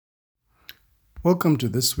Welcome to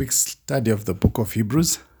this week's study of the book of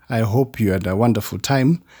Hebrews. I hope you had a wonderful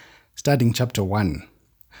time studying chapter 1.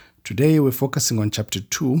 Today we're focusing on chapter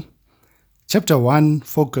 2. Chapter 1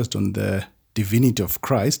 focused on the divinity of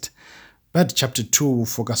Christ, but chapter 2 will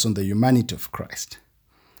focus on the humanity of Christ.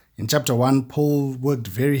 In chapter 1, Paul worked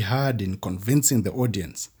very hard in convincing the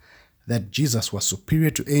audience that Jesus was superior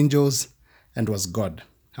to angels and was God.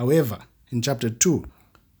 However, in chapter 2,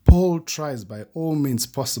 Paul tries by all means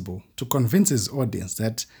possible to convince his audience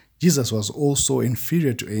that Jesus was also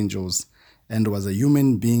inferior to angels and was a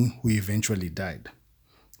human being who eventually died.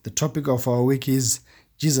 The topic of our week is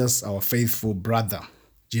Jesus, our faithful brother.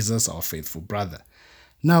 Jesus, our faithful brother.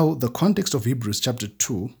 Now, the context of Hebrews chapter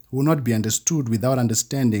 2 will not be understood without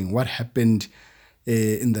understanding what happened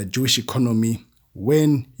in the Jewish economy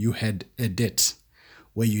when you had a debt,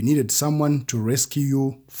 where you needed someone to rescue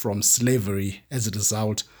you from slavery as a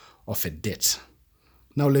result of a debt.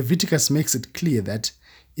 Now, Leviticus makes it clear that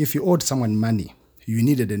if you owed someone money, you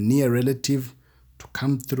needed a near relative to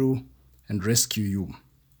come through and rescue you.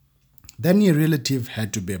 That near relative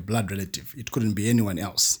had to be a blood relative. It couldn't be anyone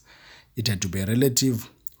else. It had to be a relative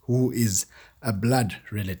who is a blood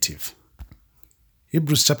relative.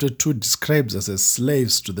 Hebrews chapter 2 describes us as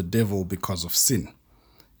slaves to the devil because of sin.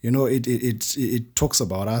 You know, it talks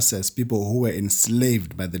about us as people who were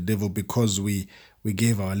enslaved by the devil because we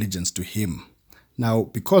gave our allegiance to him. Now,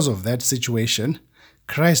 because of that situation,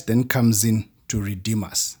 Christ then comes in to redeem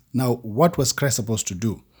us. Now, what was Christ supposed to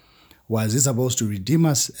do? Was he supposed to redeem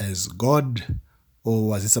us as God, or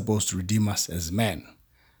was he supposed to redeem us as man?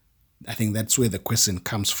 I think that's where the question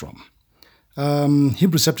comes from.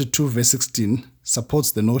 Hebrews chapter 2 verse 16 supports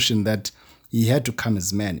the notion that he had to come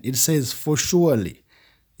as man. It says, "For surely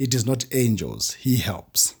it is not angels he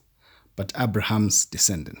helps, but Abraham's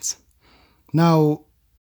descendants." Now,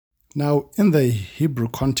 in the Hebrew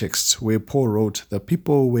context where Paul wrote, the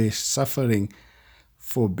people were suffering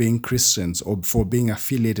for being Christians or for being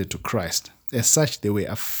affiliated to Christ. As such, they were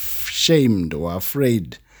ashamed or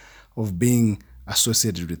afraid of being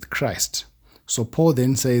associated with Christ. So Paul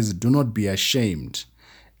then says, do not be ashamed.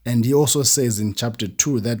 And he also says in chapter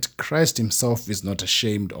 2 that Christ himself is not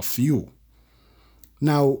ashamed of you.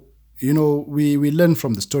 Now, we learn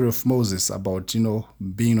from the story of Moses about,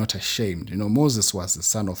 being not ashamed. Moses was the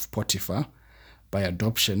son of Potiphar by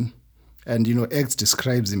adoption. And, Acts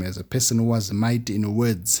describes him as a person who was mighty in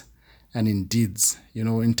words and in deeds.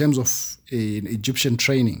 In terms of Egyptian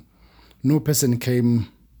training, no person came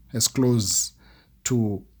as close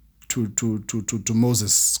to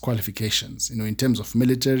Moses' qualifications, in terms of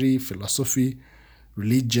military, philosophy,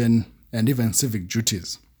 religion, and even civic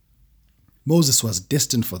duties. Moses was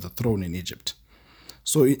destined for the throne in Egypt.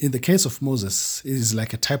 So in the case of Moses, it is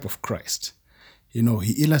like a type of Christ. He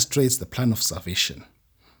illustrates the plan of salvation.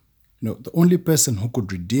 The only person who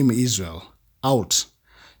could redeem Israel out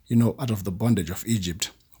of the bondage of Egypt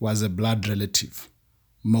was a blood relative,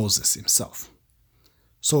 Moses himself.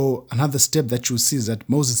 So another step that you see is that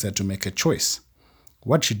Moses had to make a choice.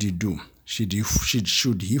 What should he do? Should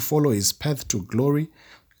he follow his path to glory,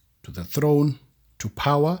 to the throne, to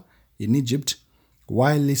power in Egypt,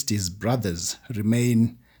 whilst his brothers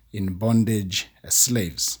remain in bondage as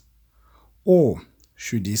slaves? Or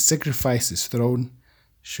should he sacrifice his throne?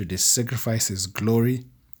 Should he sacrifice his glory?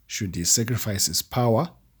 Should he sacrifice his power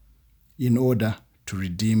in order to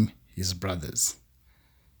redeem his brothers?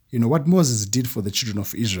 What Moses did for the children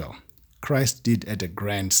of Israel, Christ did at a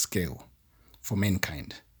grand scale for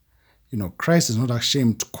mankind. Christ is not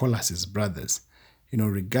ashamed to call us his brothers,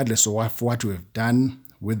 regardless of what we have done,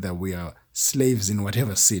 whether we are slaves in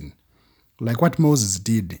whatever sin. Like what Moses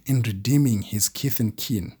did in redeeming his kith and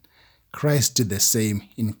kin, Christ did the same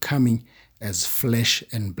in coming as flesh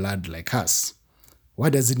and blood like us.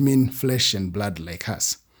 What does it mean, flesh and blood like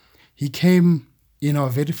us? He came in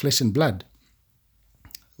our very flesh and blood.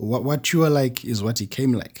 What you are like is what he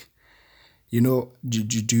came like. Do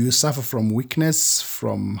you suffer from weakness,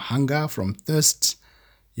 from hunger, from thirst,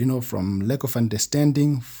 from lack of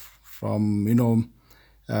understanding, from,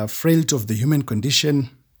 frailty of the human condition?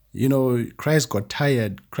 Christ got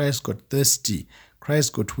tired, Christ got thirsty,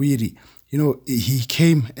 Christ got weary. He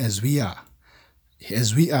came as we are.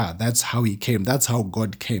 As we are, that's how he came. That's how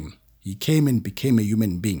God came. He came and became a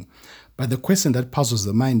human being. But the question that puzzles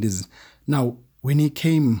the mind is, now, when he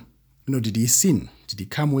came, did he sin? Did he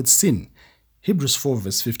come with sin? Hebrews 4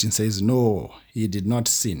 verse 15 says, no, he did not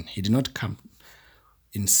sin. He did not come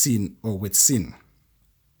in sin or with sin.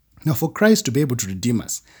 Now, for Christ to be able to redeem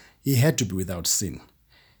us, he had to be without sin.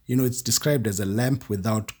 It's described as a lamb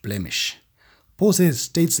without blemish. Paul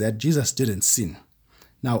states that Jesus didn't sin.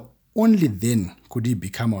 Now, only then could he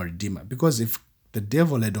become our Redeemer. Because if the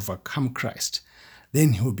devil had overcome Christ,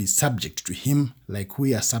 then he will be subject to him like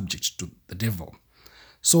we are subject to the devil.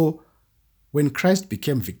 So when Christ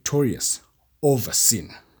became victorious over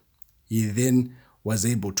sin, he then was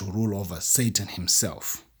able to rule over Satan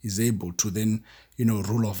himself. He's able to then,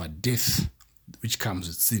 rule over death, which comes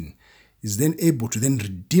with sin. He's then able to then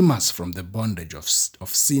redeem us from the bondage of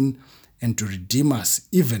sin and to redeem us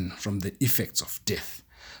even from the effects of death.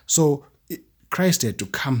 So Christ had to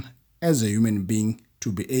come as a human being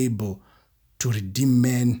to be able to redeem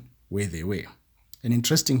men where they were. An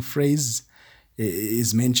interesting phrase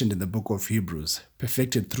is mentioned in the book of Hebrews,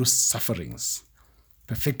 perfected through sufferings.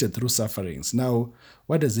 Perfected through sufferings. Now,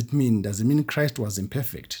 what does it mean? Does it mean Christ was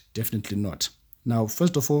imperfect? Definitely not. Now,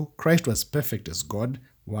 first of all, Christ was perfect as God,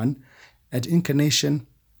 1. At incarnation,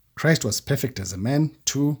 Christ was perfect as a man,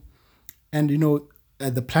 2. And,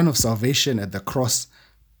 at the plan of salvation at the cross,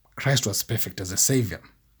 Christ was perfect as a savior.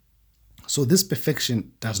 So this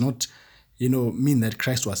perfection does not, mean that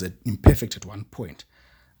Christ was imperfect at one point,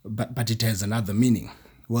 but it has another meaning.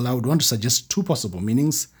 Well, I would want to suggest 2 possible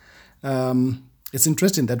meanings. It's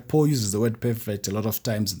interesting that Paul uses the word perfect a lot of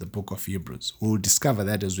times in the book of Hebrews. We'll discover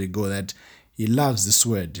that as we go, that he loves this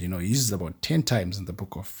word. He uses it about 10 times in the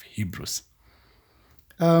book of Hebrews.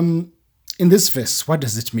 In this verse, what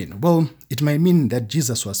does it mean? Well, it might mean that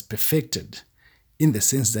Jesus was perfected in the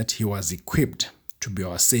sense that he was equipped to be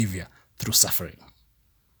our savior through suffering.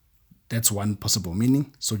 That's one possible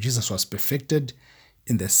meaning. So Jesus was perfected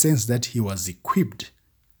in the sense that he was equipped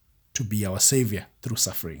to be our savior through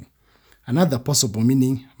suffering. Another possible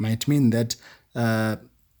meaning might mean that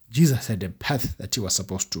Jesus had a path that he was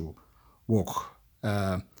supposed to walk,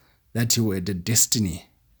 that he had a destiny,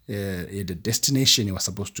 he had a destination he was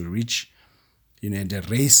supposed to reach, and a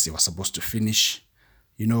race he was supposed to finish.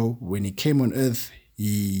 When he came on earth,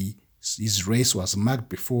 his race was marked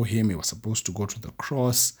before him. He was supposed to go to the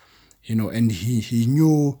cross, and he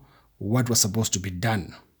knew what was supposed to be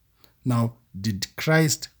done. Now, did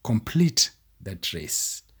Christ complete that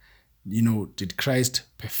race? Did Christ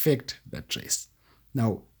perfect that race?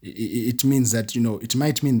 Now, it means that, it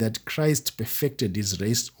might mean that Christ perfected his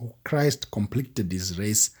race, or Christ completed his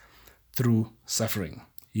race through suffering.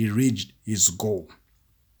 He reached his goal.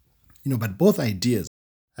 But both ideas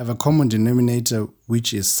have a common denominator,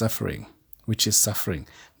 which is suffering.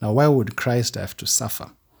 Now, why would Christ have to suffer?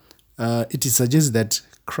 It is suggested that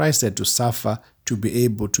Christ had to suffer to be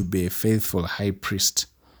able to be a faithful high priest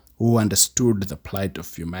who understood the plight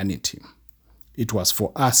of humanity. It was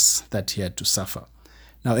for us that he had to suffer.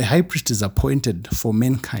 Now, a high priest is appointed for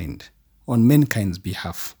mankind, on mankind's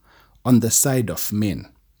behalf, on the side of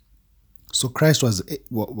men. So Christ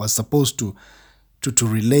was supposed to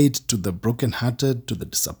relate to the brokenhearted, to the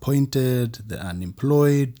disappointed, the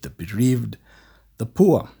unemployed, the bereaved, the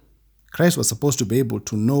poor. Christ was supposed to be able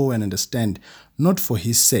to know and understand, not for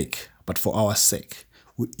his sake, but for our sake.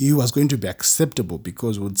 He was going to be acceptable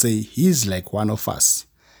because we would say he's like one of us.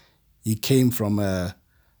 He came from a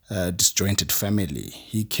disjointed family.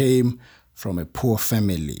 He came from a poor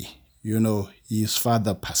family. His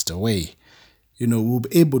father passed away. We'll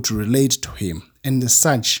be able to relate to him. And as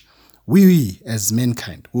such, we as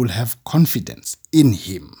mankind will have confidence in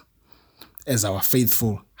him as our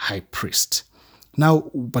faithful high priest.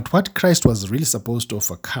 Now, but what Christ was really supposed to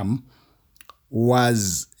overcome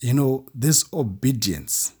was, this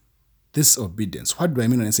obedience. This obedience. What do I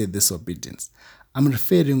mean when I say this obedience? I'm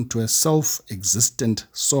referring to a self-existent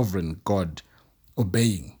sovereign God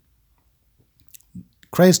obeying.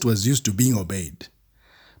 Christ was used to being obeyed,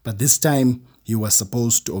 but this time he was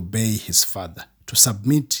supposed to obey his Father, to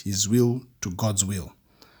submit his will to God's will,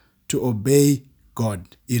 to obey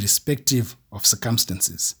God irrespective of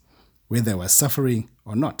circumstances, whether there was suffering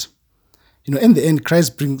or not. In the end,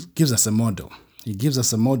 Christ gives us a model. He gives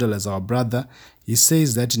us a model as our brother. He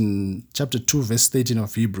says that in chapter 2, verse 13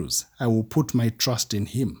 of Hebrews, I will put my trust in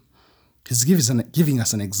him. He's giving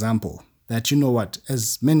us an example that,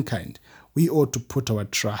 as mankind, we ought to put our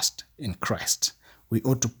trust in Christ. We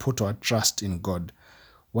ought to put our trust in God.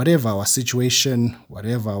 Whatever our situation,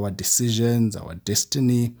 whatever our decisions, our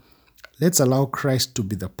destiny, let's allow Christ to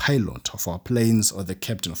be the pilot of our planes or the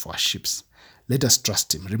captain of our ships. Let us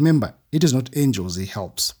trust him. Remember, it is not angels he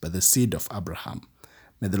helps, but the seed of Abraham.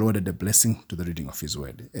 May the Lord add a blessing to the reading of his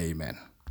word. Amen.